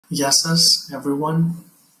Yassas, everyone,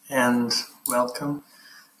 and welcome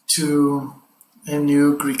to a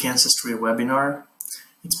new Greek Ancestry webinar.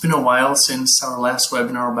 It's been a while since our last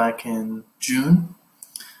webinar back in June,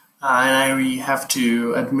 and I have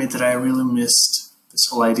to admit that I really missed this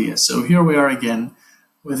whole idea. So here we are again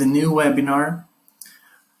with a new webinar.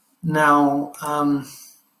 Now,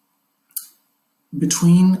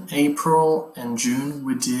 between April and June,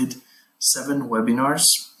 we did 7 webinars.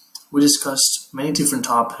 We discussed many different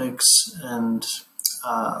topics and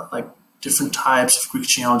like different types of Greek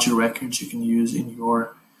genealogy records you can use in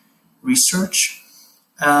your research.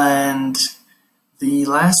 And the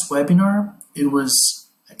last webinar, it was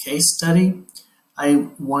a case study. I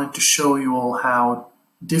wanted to show you all how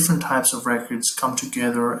different types of records come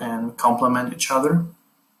together and complement each other.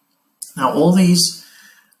 Now, all these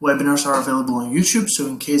webinars are available on YouTube, so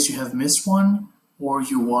in case you have missed one or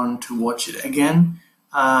you want to watch it again,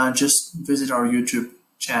 just visit our YouTube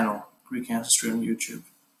channel, Greek Ancestry on YouTube.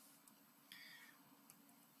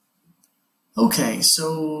 Okay,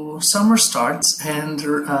 so summer starts, and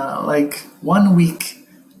like 1 week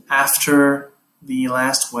after the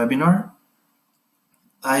last webinar,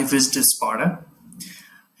 I visited Sparta,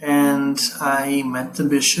 and I met the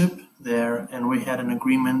bishop there, and we had an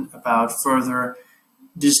agreement about further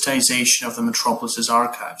digitization of the metropolis's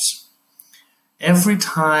archives. Every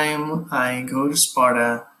time I go to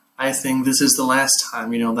Sparta, I think this is the last time,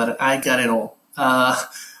 that I got it all.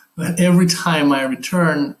 But every time I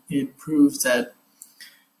return, it proves that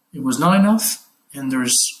it was not enough, and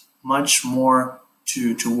there's much more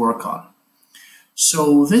to work on.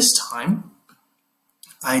 So this time,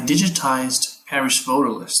 I digitized parish voter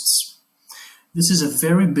lists. This is a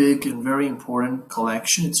very big and very important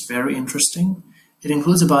collection. It's very interesting. It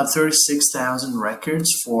includes about 36,000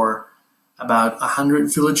 records for about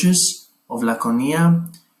 100 villages of Laconia.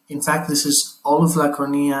 In fact, this is all of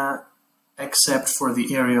Laconia except for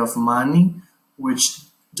the area of Mani, which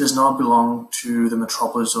does not belong to the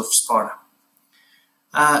metropolis of Sparta.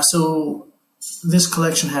 So this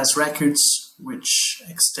collection has records which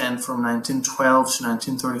extend from 1912 to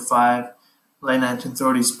 1935, late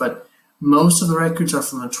 1930s, but most of the records are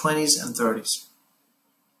from the 20s and 30s.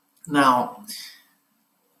 Now,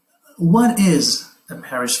 what is a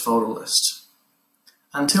parish voter list?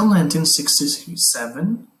 Until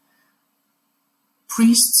 1967,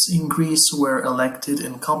 priests in Greece were elected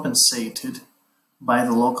and compensated by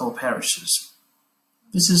the local parishes.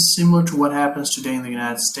 This is similar to what happens today in the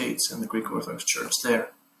United States and the Greek Orthodox Church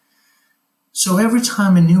there. So every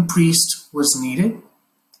time a new priest was needed,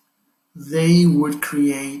 they would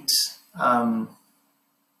create a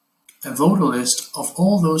voter list of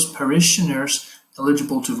all those parishioners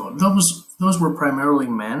eligible to vote. Those were primarily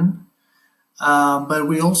men, but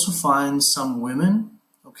we also find some women,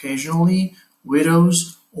 occasionally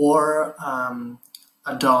widows or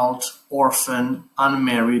adult, orphan,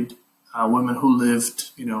 unmarried women who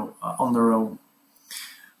lived, on their own.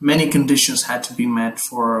 Many conditions had to be met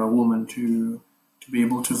for a woman to be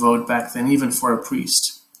able to vote back then, even for a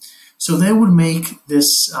priest. So they would make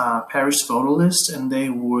this parish voter list, and they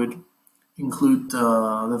would include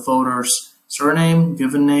the voter's surname,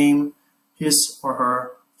 given name, his or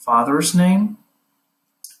her father's name,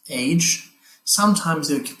 age, sometimes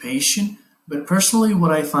the occupation, but personally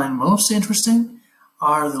what I find most interesting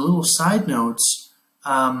are the little side notes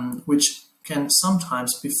which can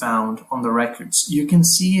sometimes be found on the records. You can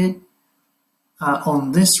see it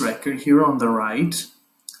on this record here on the right.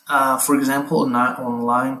 For example, on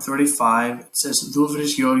line 35, it says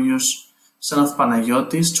Douvris Georgios, son of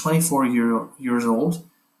Panagiotis, 24 years old,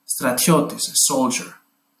 Stratiotis, a soldier.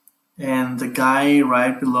 And the guy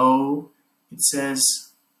right below, it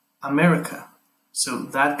says America. So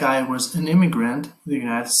that guy was an immigrant in the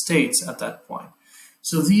United States at that point.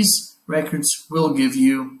 So these records will give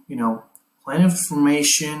you, plenty of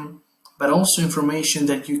information, but also information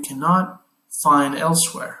that you cannot find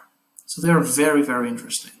elsewhere. So they're very, very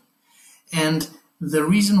interesting. And the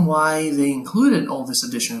reason why they included all this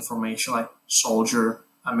additional information, like soldier,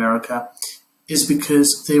 America, is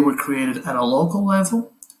because they were created at a local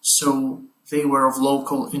level, so they were of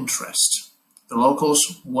local interest. The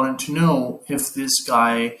locals wanted to know if this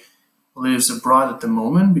guy lives abroad at the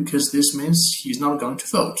moment, because this means he's not going to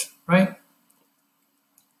vote, right?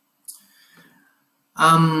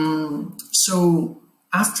 So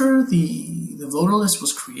after the voter list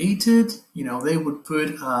was created, they would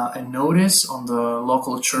put a notice on the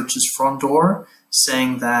local church's front door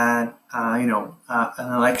saying that, an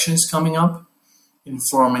election is coming up,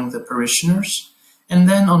 informing the parishioners. And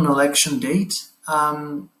then on election date,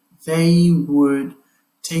 they would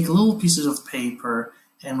take little pieces of paper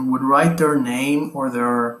and would write their name or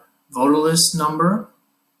their voter list number,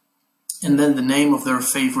 and then the name of their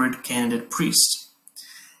favorite candidate priest.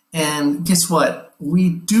 And guess what? We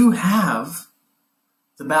do have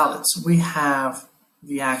the ballots. We have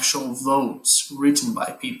the actual votes written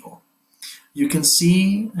by people. You can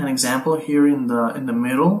see an example here in the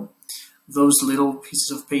middle, those little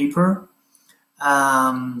pieces of paper.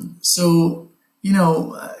 So, you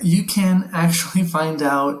know, you can actually find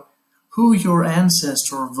out who your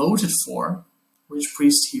ancestor voted for, which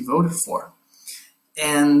priest he voted for.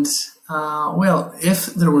 And, well, if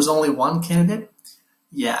there was only one candidate,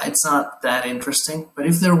 yeah, it's not that interesting. But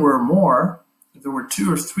if there were more, if there were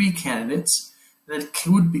 2 or 3 candidates, that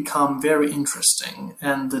could become very interesting,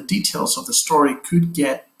 and the details of the story could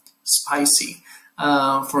get spicy.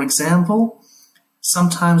 For example,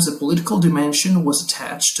 sometimes a political dimension was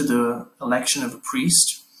attached to the election of a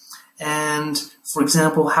priest, and, for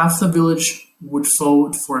example, half the village would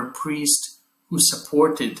vote for a priest who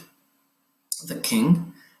supported the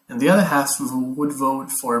king, and the other half would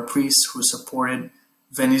vote for a priest who supported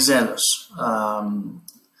Venizelos,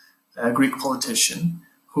 a Greek politician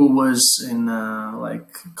who was in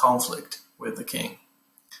conflict with the king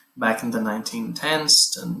back in the 1910s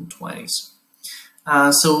and 20s.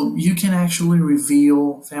 So you can actually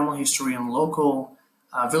reveal family history and local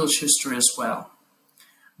village history as well.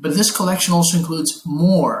 But this collection also includes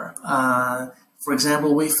more. For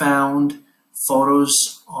example, we found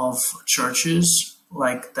photos of churches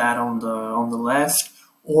like that on the left,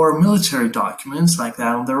 or military documents like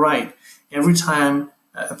that on the right. Every time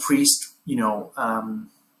a priest,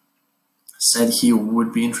 said he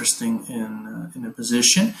would be interested in a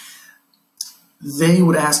position, they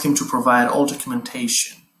would ask him to provide all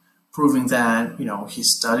documentation, proving that, he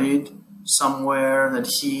studied somewhere, that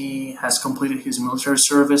he has completed his military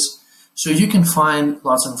service. So you can find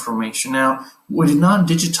lots of information. Now, we did not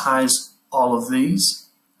digitize all of these.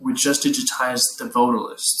 We just digitized the voter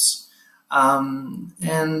lists. And,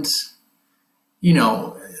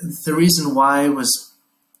 the reason why was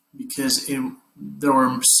because there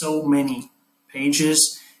were so many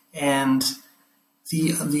pages, and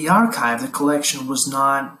the archive, the collection, was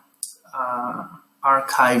not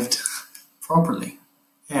archived properly.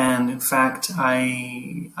 And in fact,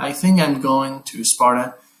 I think I'm going to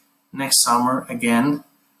Sparta next summer again,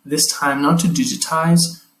 this time not to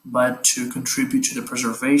digitize, but to contribute to the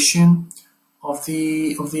preservation of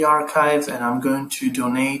the archive, and I'm going to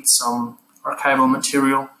donate some archival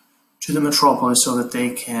material to the metropolis so that they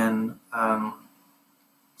can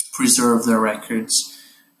preserve their records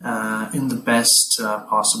in the best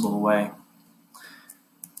possible way.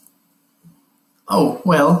 Oh,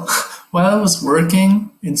 well, while I was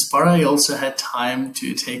working in Sparta, I also had time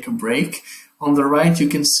to take a break. On the right, you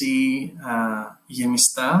can see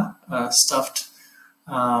yemista, stuffed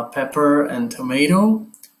pepper and tomato,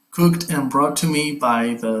 cooked and brought to me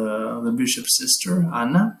by the bishop's sister,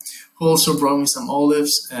 Anna, who also brought me some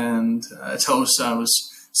olives and toast. I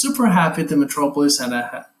was super happy at the metropolis, and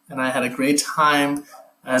I had a great time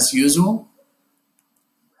as usual.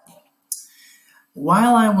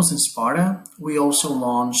 While I was in Sparta, we also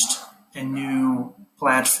launched a new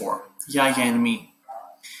platform, Yaya and Me.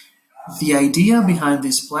 The idea behind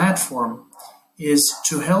this platform is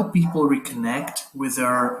to help people reconnect with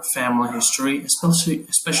their family history,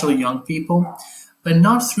 especially young people, but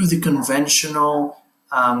not through the conventional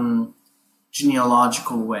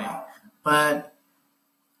genealogical way, but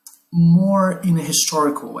more in a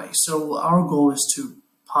historical way. So our goal is to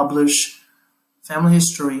publish family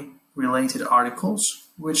history related articles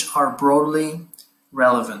which are broadly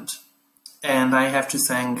relevant. And I have to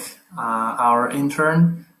thank our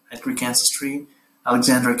intern at Greek Ancestry,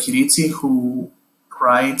 Alexandra Kiritsi, who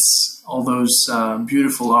writes all those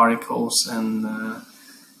beautiful articles and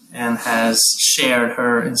has shared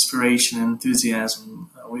her inspiration and enthusiasm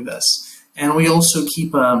with us. And we also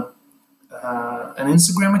keep an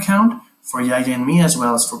Instagram account for Yaya and Me as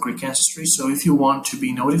well as for Greek Ancestry. So if you want to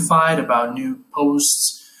be notified about new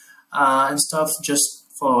posts and stuff, just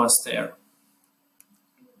follow us there.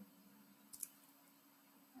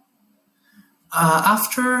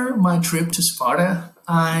 After my trip to Sparta,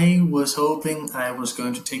 I was hoping I was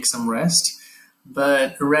going to take some rest,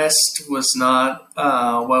 but rest was not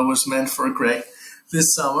what was meant for Greg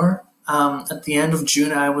this summer. At the end of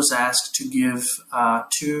June, I was asked to give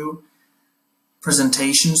 2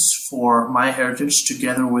 presentations for My Heritage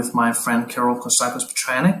together with my friend Carol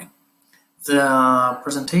Kostakos-Petranek. The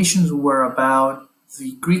presentations were about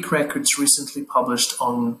the Greek records recently published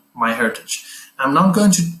on My Heritage. I'm not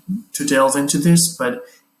going to delve into this, but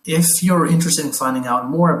if you're interested in finding out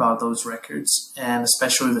more about those records, and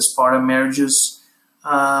especially the Sparta marriages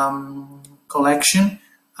collection,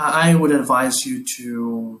 I would advise you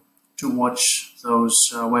to watch those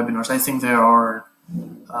webinars. I think they are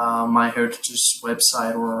MyHeritage's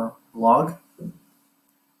website or blog.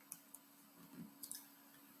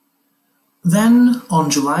 Then, on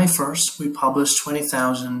July 1st, we published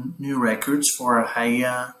 20,000 new records for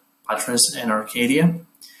Achaia, Patras, and Arcadia.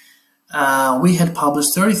 We had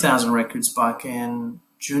published 30,000 records back in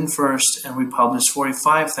June 1st, and we published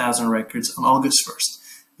 45,000 records on August 1st.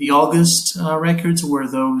 The August records were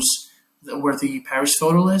those that were the parish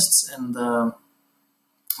photo lists, and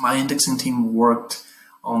my indexing team worked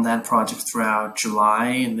on that project throughout July,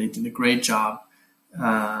 and they did a great job,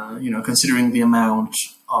 considering the amount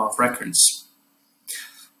of records.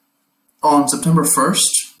 On September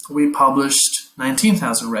 1st, we published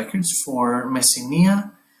 19,000 records for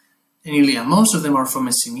Messinia and Ilia. Most of them are for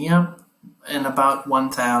Messinia, and about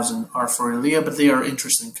 1,000 are for Ilia, but they are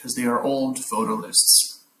interesting because they are old photo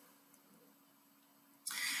lists.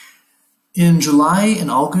 In July and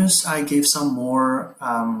August, I gave some more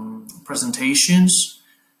presentations.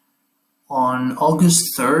 On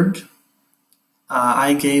August 3rd,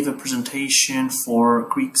 I gave a presentation for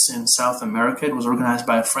Greeks in South America. It was organized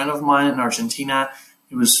by a friend of mine in Argentina.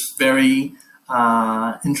 It was very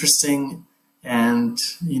interesting, and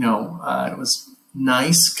it was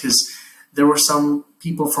nice because there were some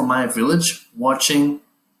people from my village watching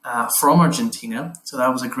from Argentina, so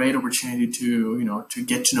that was a great opportunity to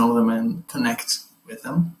get to know them and connect with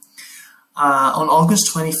them. On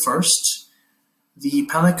August 21st, the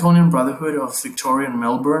Palaconian Brotherhood of Victoria and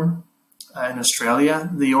Melbourne in Australia,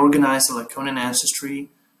 they organized a Laconian Ancestry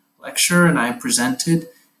lecture, and I presented.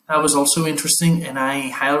 That was also interesting, and I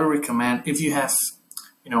highly recommend, if you have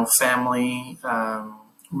family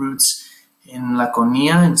roots in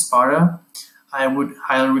Laconia, in Sparta, I would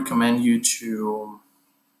highly recommend you to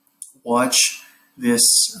watch this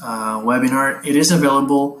webinar. It is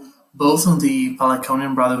available both on the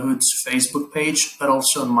Palaconian Brotherhood's Facebook page, but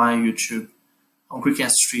also on my YouTube, on Greek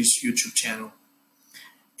Ancestry's YouTube channel.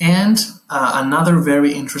 And another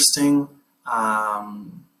very interesting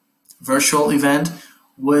virtual event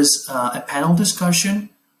was a panel discussion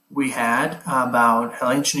we had about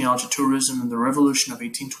Hellenic genealogy tourism in the Revolution of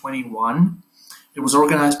 1821. It was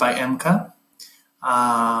organized by EMCA,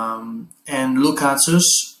 and Lukatsos,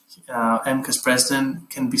 EMCA's president,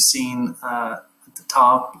 can be seen at the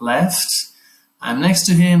top left. I'm next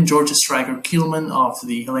to him, George Stryker-Killman of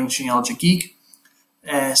the Hellenic Genealogy Geek,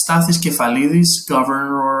 Stathis Kefalidis,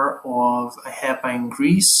 governor of HEPA in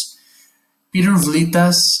Greece, Peter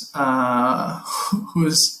Vlitas,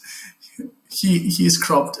 he's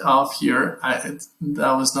cropped off here.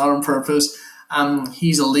 That was not on purpose.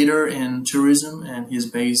 He's a leader in tourism, and he's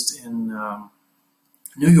based in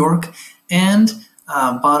New York. And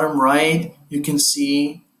bottom right, you can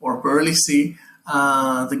see, or barely see,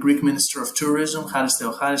 the Greek Minister of Tourism, Haris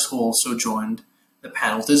Theocharis, who also joined the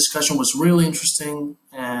panel. The discussion was really interesting,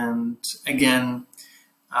 and again,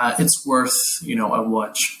 it's worth a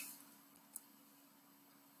watch.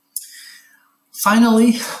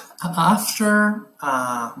 Finally, after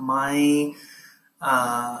my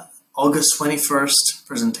August 21st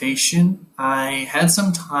presentation, I had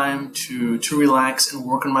some time to relax and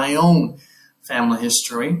work on my own family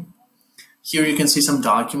history. Here you can see some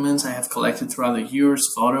documents I have collected throughout the years,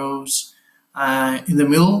 photos. In the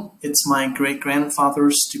middle, it's my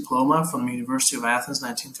great-grandfather's diploma from the University of Athens,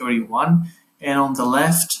 1931. And on the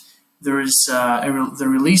left, there is the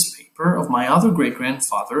release paper of my other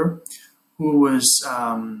great-grandfather, who was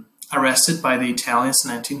arrested by the Italians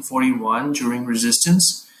in 1941 during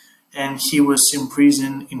resistance. And he was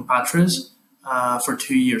imprisoned in Patras for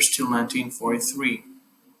 2 years, till 1943.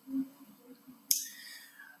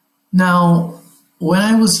 Now, when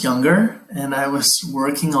I was younger and I was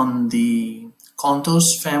working on the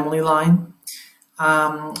Kontos family line,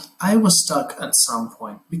 I was stuck at some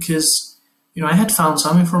point because, I had found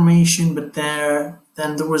some information, but then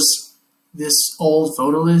there was this old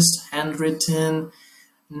photo list, handwritten,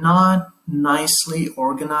 not nicely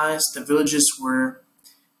organized. The villages were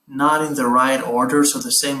not in the right order, so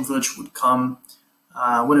the same village would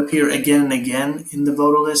appear again and again in the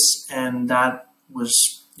photo list, and that was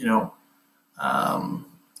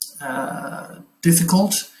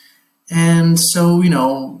difficult. And so,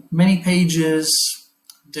 many pages,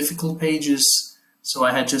 difficult pages, so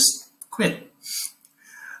I had just quit.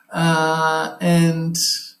 And,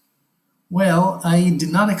 well, I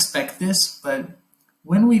did not expect this, but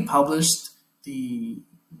when we published the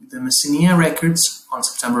Messinia records on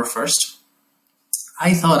September 1st,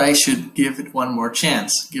 I thought I should give it one more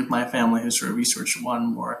chance, give my family history research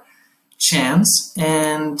one more chance.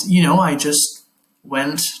 And, I just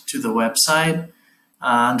went to the website.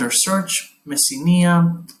 Under search,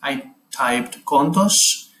 Messinia, I typed Kontos,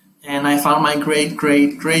 and I found my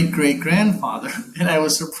great-great-great-great-grandfather. And I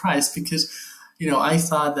was surprised because, I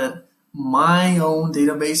thought that my own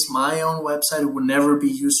database, my own website would never be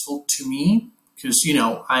useful to me because,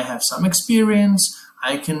 I have some experience,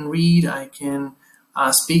 I can read, I can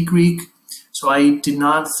speak Greek. So I did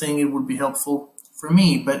not think it would be helpful for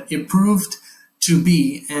me, but it proved to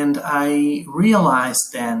be, and I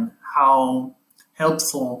realized then how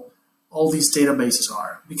helpful all these databases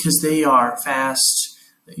are because they are fast,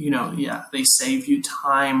 they save you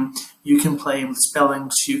time, you can play with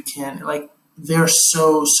spellings, they're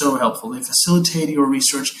so helpful. They facilitate your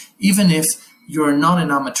research even if you're not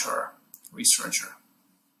an amateur researcher.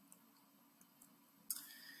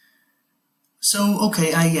 So,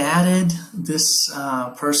 okay, I added this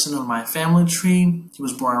person on my family tree. He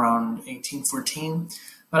was born around 1814,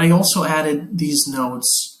 but I also added these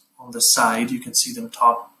notes on the side. You can see them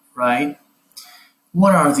top right.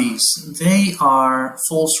 What are these? They are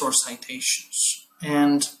full source citations,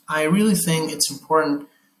 and I really think it's important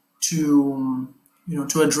to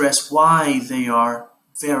address why they are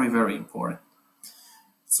very important.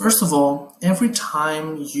 First of all, every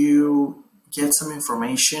time you get some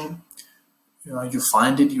information, you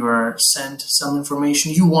find it, you are sent some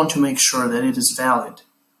information, you want to make sure that it is valid,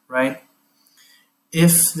 right?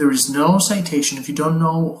 If there is no citation, if you don't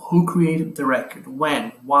know who created the record,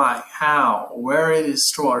 when, why, how, where it is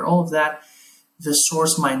stored, all of that, the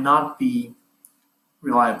source might not be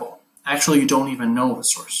reliable. Actually, you don't even know the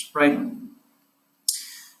source, right?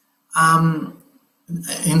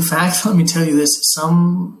 In fact, let me tell you this.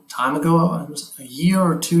 Some time ago, it was a year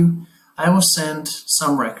or two, I was sent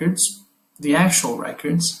some records, the actual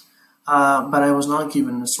records, but I was not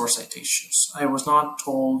given the source citations. I was not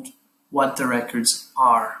told what the records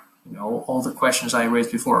are. All the questions I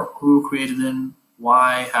raised before. Who created them?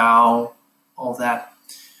 Why? How? All that.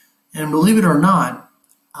 And believe it or not,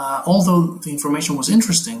 although the information was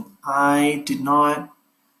interesting, I did not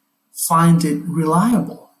find it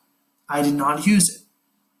reliable. I did not use it.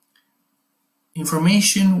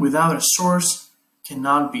 Information without a source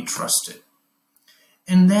cannot be trusted.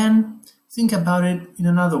 And then think about it in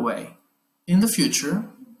another way. In the future,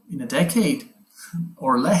 in a decade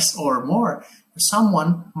or less or more,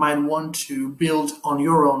 someone might want to build on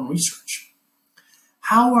your own research.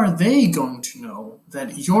 How are they going to know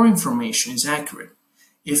that your information is accurate?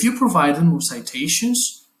 If you provide them with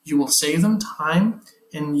citations, you will save them time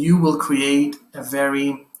and you will create a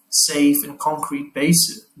very safe and concrete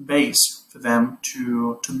base for them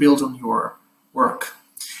to build on your work.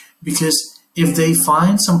 Because if they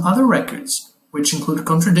find some other records which include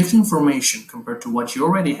contradicting information compared to what you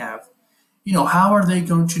already have, how are they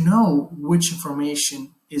going to know which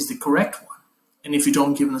information is the correct one? And if you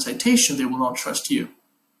don't give them a citation, they will not trust you.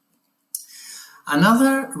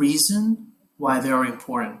 Another reason why they are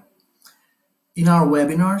important. In our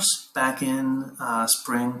webinars back in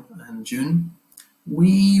spring and June,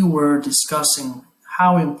 we were discussing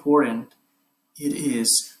how important it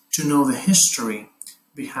is to know the history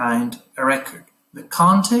behind a record, the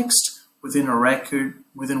context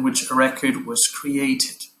within which a record was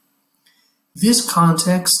created. This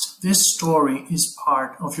context, this story is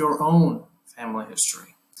part of your own family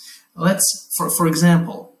history. For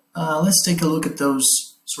example, let's take a look at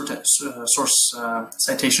those source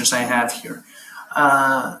citations I have here.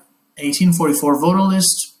 1844 voter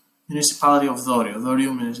list, municipality of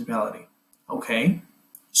Dorio municipality. Okay,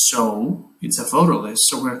 so it's a voter list,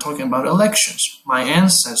 so we're talking about elections. My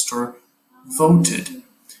ancestor voted.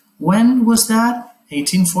 When was that?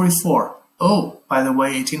 1844. Oh, by the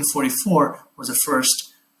way, 1844 was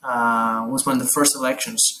when the first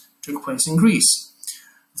elections took place in Greece.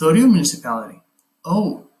 Dorio municipality.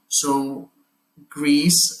 Oh, so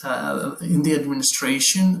Greece, in the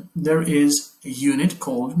administration, there is a unit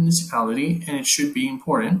called municipality, and it should be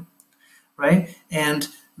important, right? And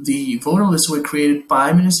the voter lists were created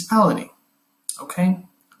by municipality, okay?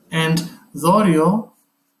 And Dorio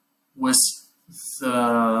was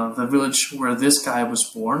the village where this guy was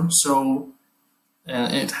born, so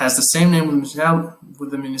it has the same name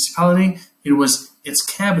with the municipality. It was its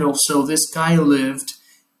capital, so this guy lived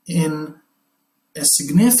in a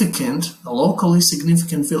locally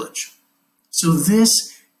significant village. So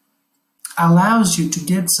this allows you to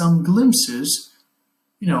get some glimpses,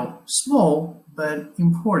 small but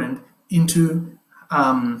important, into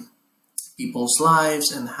people's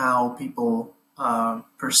lives and how people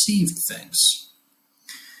perceived things.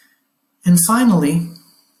 And finally,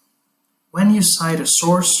 when you cite a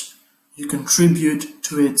source, you contribute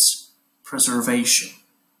to its preservation.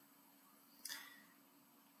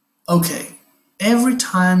 Okay, every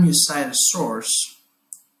time you cite a source,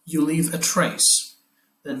 you leave a trace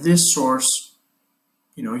that this source,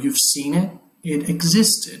 you've seen it, it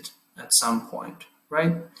existed at some point,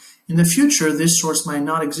 right? In the future, this source might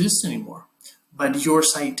not exist anymore, but your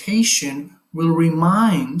citation will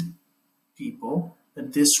remind people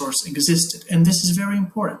that this source existed, and this is very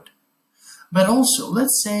important. But also,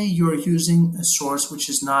 let's say you're using a source which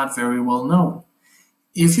is not very well known.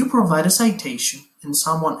 If you provide a citation and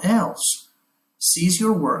someone else sees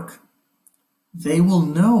your work, they will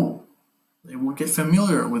know, they will get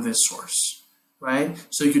familiar with this source, right?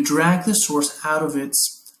 So you drag the source out of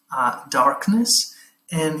its darkness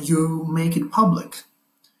and you make it public.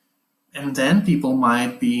 And then people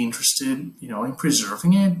might be interested, in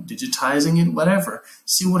preserving it, digitizing it, whatever.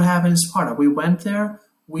 See what happened in Sparta. We went there,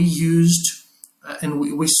 we used, and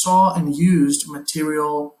we saw and used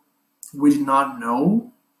material we did not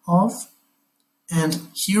know of. And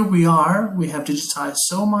here we are, we have digitized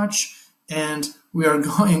so much, and we are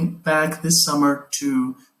going back this summer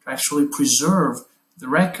to actually preserve the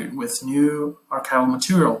record with new archival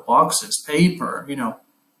material, boxes, paper,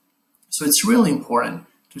 So it's really important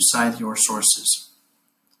to cite your sources.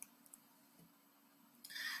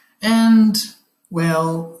 And,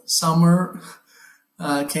 well, summer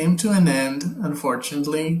came to an end,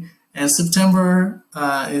 unfortunately, and September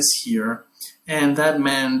is here. And that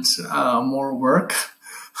meant more work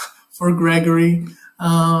for Gregory.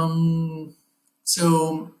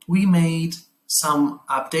 So we made some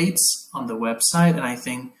updates on the website, and I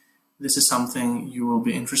think this is something you will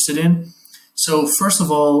be interested in. So first of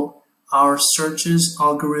all, our searches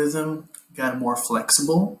algorithm got more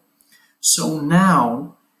flexible. So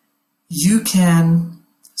now you can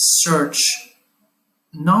search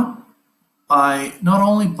not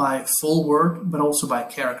only by full word, but also by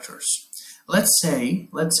characters. Let me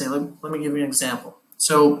give you an example.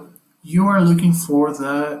 So you are looking for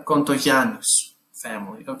the Kontogiannis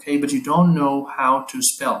family, okay, but you don't know how to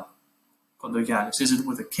spell Kontogiannis. Is it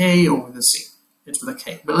with a K or with a C? It's with a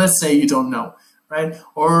K, but let's say you don't know, right?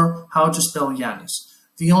 Or how to spell Yanis.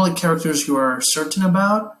 The only characters you are certain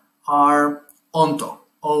about are Onto,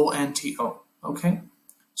 O-N-T-O, okay?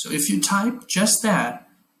 So if you type just that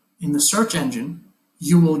in the search engine,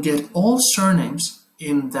 you will get all surnames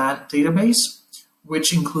in that database,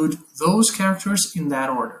 which include those characters in that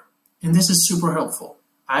order. And this is super helpful.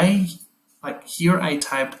 Here I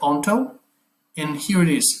typed Onto, and here it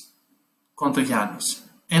is, Kontogiannis,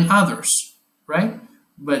 and others, right?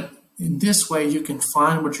 But in this way, you can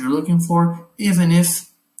find what you're looking for, even if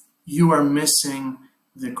you are missing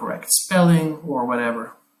the correct spelling or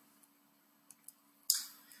whatever.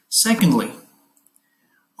 Secondly,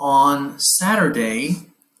 on Saturday,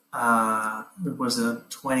 it was the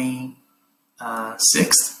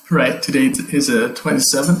 26th, right? Today is the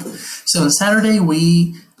 27th. So on Saturday,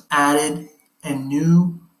 we added a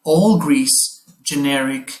new all Greece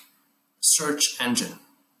generic search engine.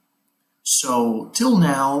 So till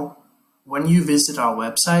now, when you visit our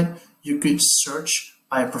website, you could search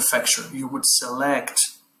by prefecture. You would select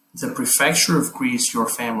the prefecture of Greece your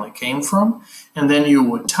family came from, and then you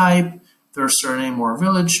would type their surname or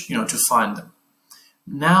village, to find them.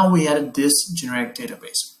 Now we added this generic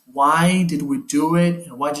database. Why did we do it,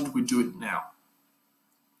 and why did we do it now?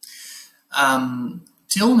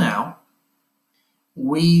 Till now,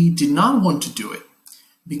 we did not want to do it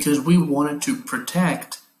because we wanted to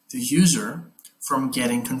protect the user from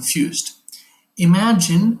getting confused.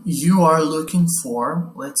 Imagine you are looking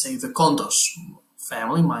for, let's say, the Kontos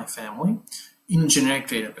family, my family, in a generic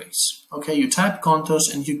database. Okay, you type Kontos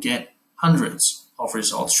and you get hundreds of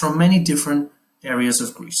results from many different areas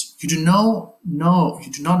of Greece. You do not know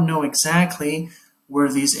exactly where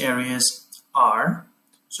these areas are,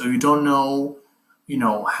 so you don't know,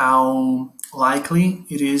 how likely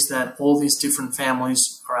it is that all these different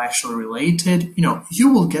families are actually related.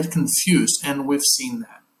 You will get confused, and we've seen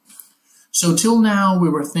that. So till now, we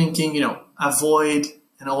were thinking, avoid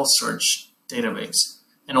an all search database,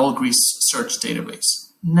 an all Greece search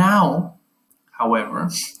database. Now, however,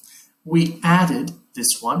 we added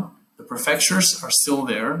this one. The prefectures are still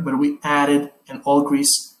there, but we added an all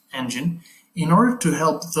Greece engine in order to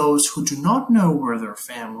help those who do not know where their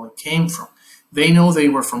family came from. They know they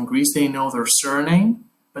were from Greece, they know their surname,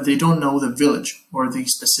 but they don't know the village or the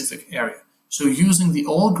specific area. So using the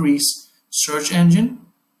all Greece search engine,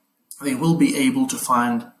 they will be able to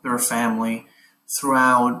find their family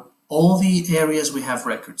throughout all the areas we have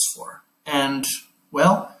records for. And,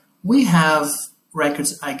 well, we have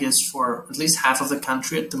records, I guess, for at least half of the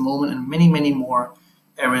country at the moment, and many, many more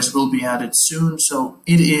areas will be added soon. So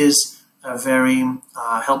it is a very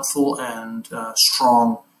helpful and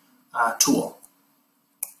strong tool.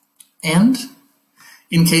 And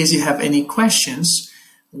in case you have any questions,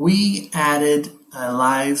 we added a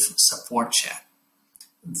live support chat.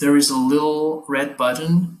 There is a little red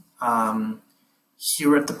button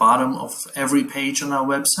here at the bottom of every page on our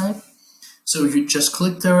website. So you just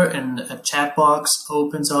click there and a chat box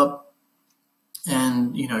opens up,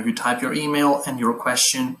 and you type your email and your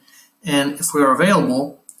question, and if we're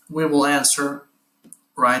available, we will answer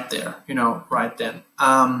right there, right then.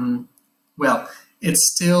 Well,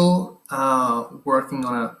 it's still working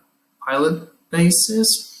on a pilot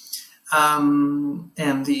basis,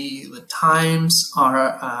 and the times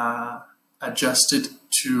are adjusted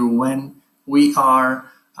to when we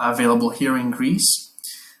are available here in Greece.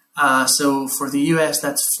 So for the US,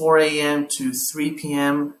 that's 4 a.m. to 3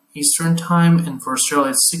 p.m. Eastern time, and for Australia,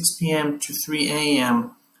 it's 6 p.m. to 3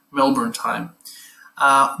 a.m. Melbourne time.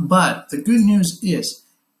 But the good news is,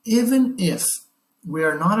 even if we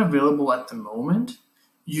are not available at the moment,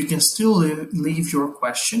 you can still leave your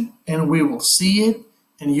question, and we will see it,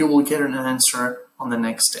 and you will get an answer on the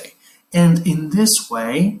next day. And in this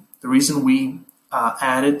way, the reason we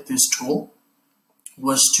added this tool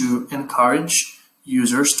was to encourage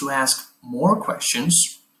users to ask more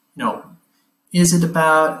questions. Is it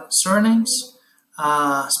about surnames,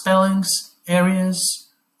 spellings, areas,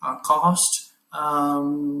 cost,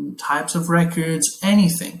 types of records,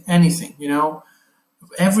 anything,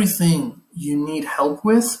 everything you need help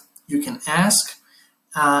with, you can ask,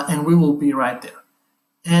 and we will be right there.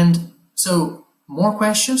 And so more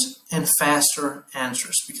questions and faster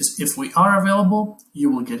answers, because if we are available, you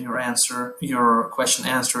will get your question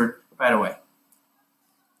answered right away.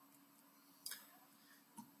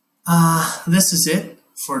 This is it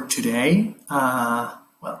for today.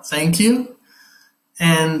 Well, thank you.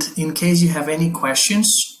 And in case you have any questions,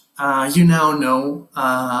 you now know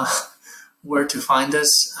where to find us.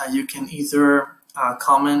 You can either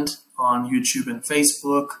comment on YouTube and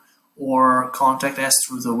Facebook, or contact us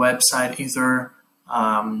through the website, either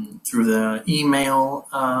through the email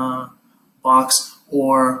box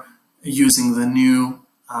or using the new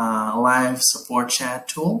live support chat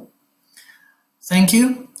tool. Thank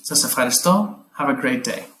you. Σας ευχαριστώ. Have a great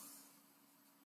day.